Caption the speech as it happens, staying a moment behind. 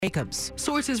Jacobs.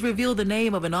 Sources reveal the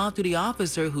name of an off-duty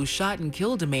officer who shot and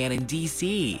killed a man in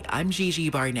D.C. I'm Gigi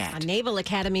Barnett. A Naval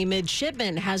Academy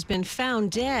midshipman has been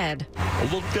found dead. A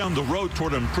look down the road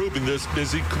toward improving this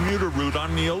busy commuter route.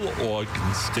 I'm Neil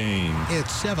Augenstein.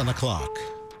 It's 7 o'clock.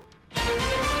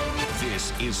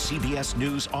 This is CBS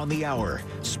News on the Hour,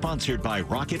 sponsored by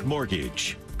Rocket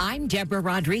Mortgage. I'm Deborah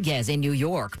Rodriguez in New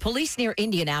York. Police near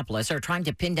Indianapolis are trying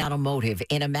to pin down a motive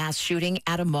in a mass shooting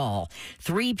at a mall.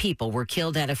 3 people were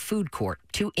killed at a food court,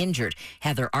 2 injured.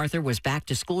 Heather Arthur was back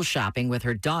to school shopping with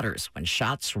her daughters when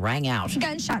shots rang out.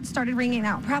 Gunshots started ringing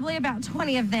out, probably about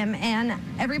 20 of them, and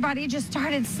everybody just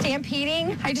started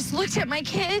stampeding. I just looked at my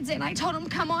kids and I told them,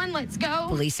 come on, let's go.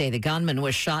 Police say the gunman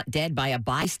was shot dead by a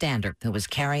bystander who was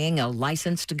carrying a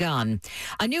licensed gun.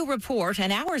 A new report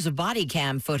and hours of body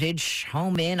cam footage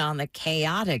home in on the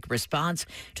chaotic response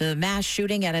to the mass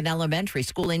shooting at an elementary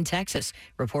school in Texas.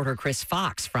 Reporter Chris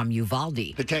Fox from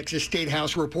Uvalde. The Texas State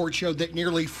House report showed that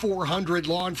nearly 400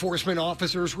 law enforcement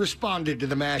officers responded to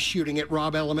the mass shooting at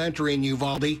Robb Elementary in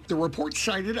Uvalde. The report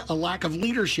cited a lack of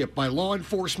leadership by law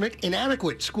enforcement,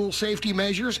 inadequate school safety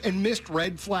measures, and missed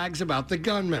red flags about the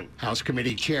gunman. House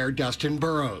Committee Chair Dustin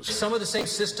Burrows. Some of the same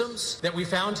systems that we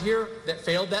found here that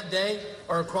failed that day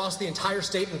are across the entire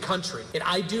state and country. And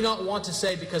I do not want to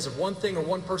say because of one thing or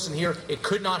one person here, it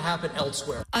could not happen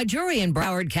elsewhere. A jury in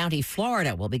Broward County,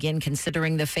 Florida will begin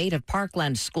considering the fate of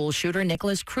Parkland school shooter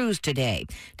Nicholas Cruz today.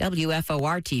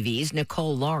 WFOR TV's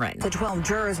Nicole Lauren. The 12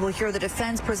 jurors will hear the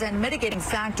defense present mitigating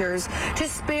factors to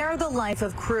spare the life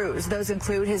of Cruz. Those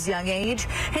include his young age,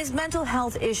 his mental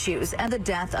health issues, and the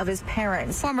death of his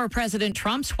parents. Former President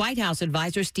Trump's White House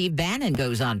advisor Steve Bannon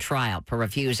goes on trial for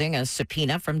refusing a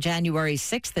subpoena from January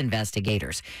 6th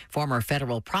investigators. Former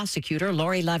federal prosecutor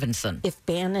Lori Levinson. If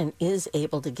Bannon is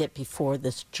able to get before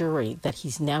this jury that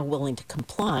he's now willing to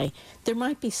comply, there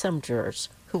might be some jurors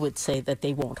who would say that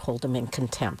they won't hold him in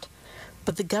contempt.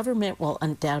 But the government will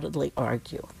undoubtedly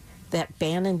argue that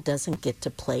Bannon doesn't get to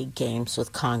play games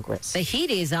with Congress. The heat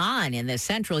is on in the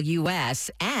central U.S.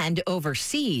 and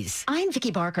overseas. I'm Vicki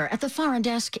Barker at the Foreign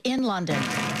Desk in London.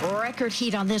 Record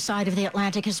heat on this side of the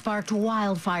Atlantic has sparked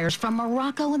wildfires from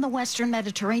Morocco in the western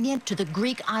Mediterranean to the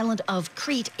Greek island of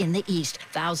Crete in the east.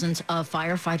 Thousands of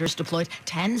firefighters deployed,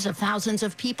 tens of thousands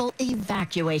of people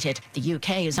evacuated. The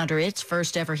UK is under its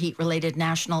first ever heat-related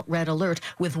national red alert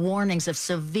with warnings of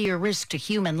severe risk to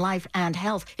human life and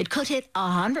health. It could hit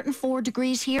 104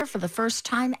 degrees here for the first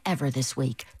time ever this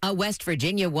week. A West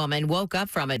Virginia woman woke up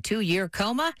from a 2-year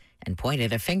coma and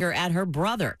pointed a finger at her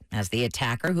brother as the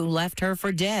attacker who left her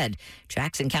for dead.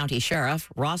 Jackson County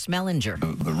Sheriff Ross Mellinger.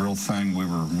 The real thing we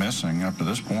were missing up to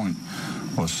this point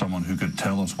was someone who could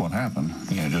tell us what happened.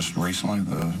 Just recently,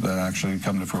 that actually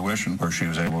come to fruition, where she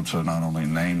was able to not only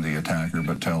name the attacker,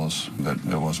 but tell us that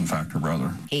it was in fact her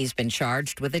brother. He's been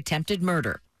charged with attempted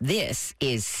murder. This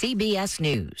is CBS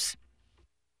News.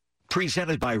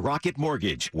 Presented by Rocket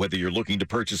Mortgage. Whether you're looking to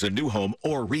purchase a new home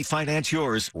or refinance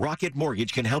yours, Rocket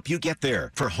Mortgage can help you get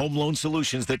there. For home loan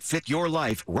solutions that fit your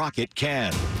life, Rocket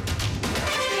can.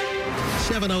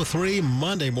 7:03,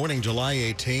 Monday morning, July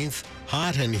 18th.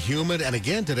 Hot and humid, and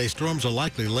again today, storms are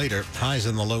likely later. Highs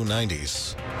in the low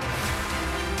 90s.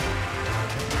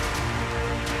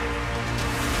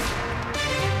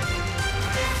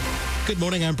 Good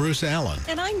morning, I'm Bruce Allen.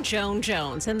 And I'm Joan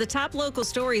Jones. And the top local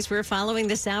stories we're following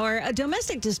this hour, a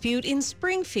domestic dispute in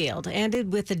Springfield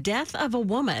ended with the death of a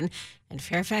woman. And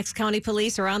Fairfax County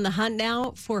Police are on the hunt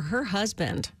now for her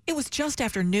husband. It was just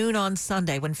after noon on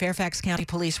Sunday when Fairfax County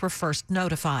Police were first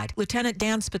notified. Lieutenant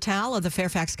Dan Spital of the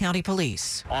Fairfax County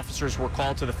Police. Officers were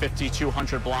called to the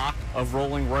 5200 block of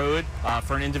Rolling Road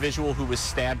for an individual who was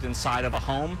stabbed inside of a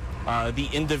home. The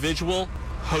individual,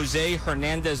 Jose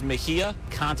Hernandez Mejia,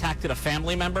 contacted a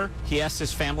family member. He asked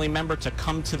his family member to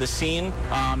come to the scene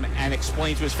and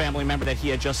explain to his family member that he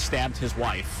had just stabbed his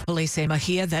wife. Police say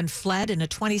Mejia then fled in a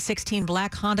 2016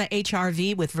 black Honda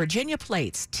HR-V with Virginia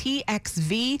plates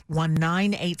TXV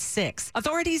 1986.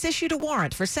 Authorities issued a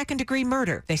warrant for second-degree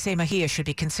murder. They say Mejia should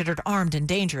be considered armed and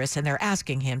dangerous, and they're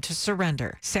asking him to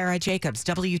surrender. Sarah Jacobs,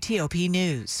 WTOP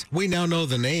News. We now know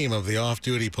the name of the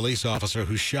off-duty police officer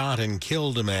who shot and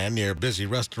killed a man near busy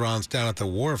restaurants down at the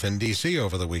Wharf in D.C.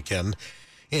 over the weekend.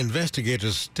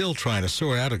 Investigators still trying to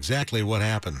sort out exactly what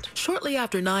happened. Shortly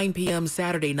after 9 p.m.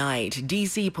 Saturday night,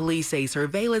 D.C. police say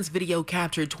surveillance video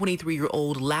captured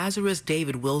 23-year-old Lazarus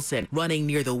David Wilson running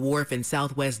near the Wharf in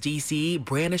southwest D.C.,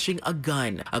 brandishing a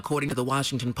gun. According to the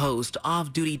Washington Post,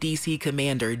 off-duty D.C.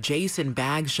 Commander Jason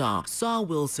Bagshaw saw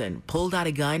Wilson, pulled out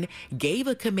a gun, gave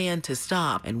a command to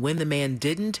stop, and when the man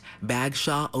didn't,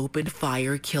 Bagshaw opened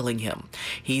fire, killing him.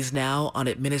 He's now on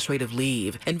administrative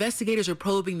leave. Investigators are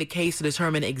probing the case to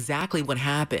determine determine exactly what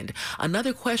happened.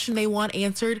 Another question they want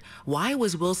answered, why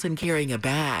was Wilson carrying a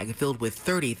bag filled with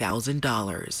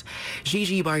 $30,000?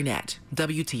 Gigi Barnett,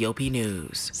 WTOP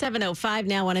News. 7:05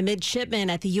 now on a midshipman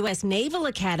at the U.S. Naval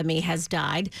Academy has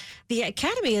died. The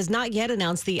Academy has not yet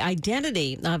announced the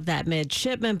identity of that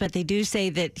midshipman, but they do say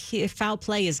that foul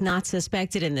play is not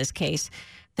suspected in this case.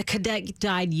 The cadet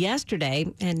died yesterday,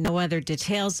 and no other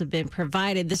details have been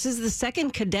provided. This is the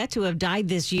second cadet to have died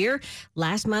this year.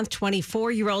 Last month,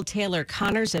 24-year-old Taylor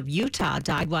Connors of Utah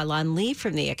died while on leave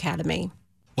from the academy.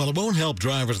 Well, it won't help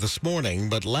drivers this morning,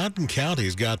 but Loudoun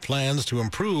County's got plans to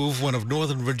improve one of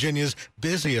Northern Virginia's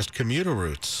busiest commuter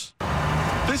routes.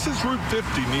 This is Route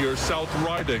 50 near South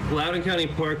Riding. Loudoun County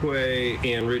Parkway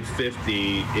and Route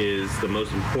 50 is the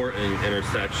most important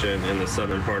intersection in the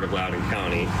southern part of Loudoun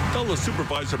County. Fellow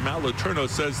Supervisor Mal Letourneau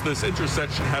says this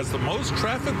intersection has the most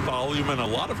traffic volume and a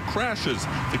lot of crashes.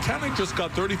 The county just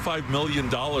got $35 million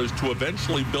to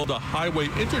eventually build a highway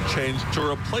interchange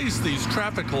to replace these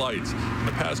traffic lights. In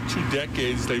the past 2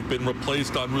 decades, they've been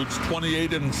replaced on routes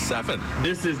 28 and 7.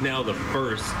 This is now the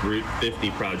first Route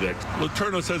 50 project.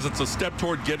 Letourneau says it's a step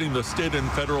toward getting the state and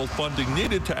federal funding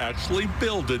needed to actually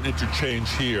build an interchange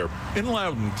here. In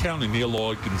Loudoun County, Neil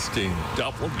Augenstein,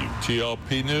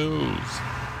 WTOP News.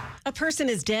 A person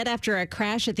is dead after a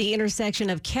crash at the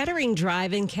intersection of Kettering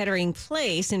Drive and Kettering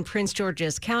Place in Prince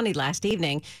George's County last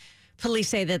evening. Police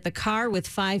say that the car with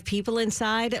 5 people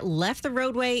inside left the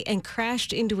roadway and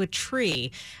crashed into a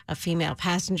tree. A female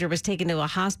passenger was taken to a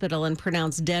hospital and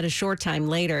pronounced dead a short time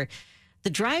later. The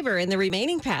driver and the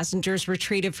remaining passengers were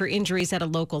treated for injuries at a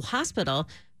local hospital.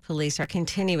 Police are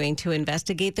continuing to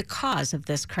investigate the cause of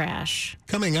this crash.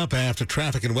 Coming up after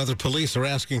traffic and weather, police are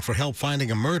asking for help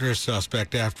finding a murder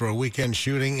suspect after a weekend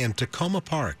shooting in Tacoma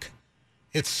Park.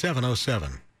 It's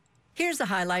 7:07. Here's a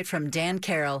highlight from Dan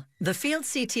Carroll, the field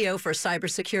CTO for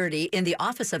cybersecurity in the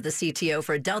Office of the CTO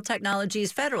for Dell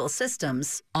Technologies Federal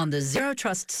Systems on the Zero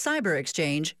Trust Cyber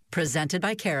Exchange presented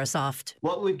by Carahsoft.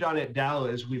 What we've done at Dell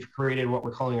is we've created what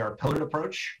we're calling our pillared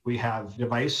approach. We have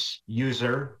device,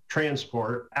 user,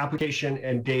 transport, application,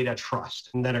 and data trust.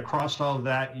 And then across all of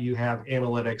that, you have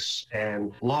analytics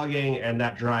and logging, and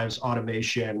that drives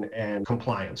automation and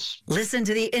compliance. Listen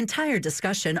to the entire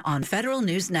discussion on Federal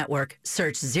News Network.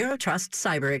 Search Zero Trust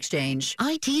Cyber Exchange.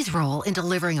 IT's role in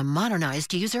delivering a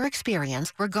modernized user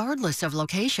experience, regardless of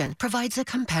location, provides a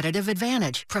competitive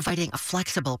advantage. Providing a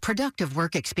flexible, productive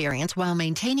work experience while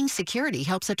maintaining security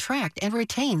helps attract and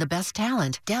retain the best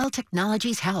talent. Dell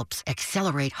Technologies helps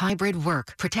accelerate hybrid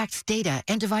work, protects data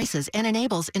and devices, and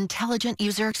enables intelligent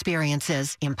user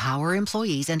experiences. Empower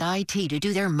employees and IT to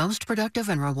do their most productive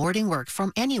and rewarding work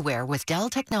from anywhere with Dell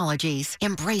Technologies.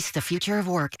 Embrace the future of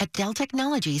work at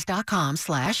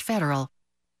delltechnologies.com/federal.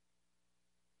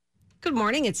 Good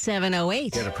morning. It's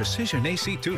 7:08. Get a Precision AC2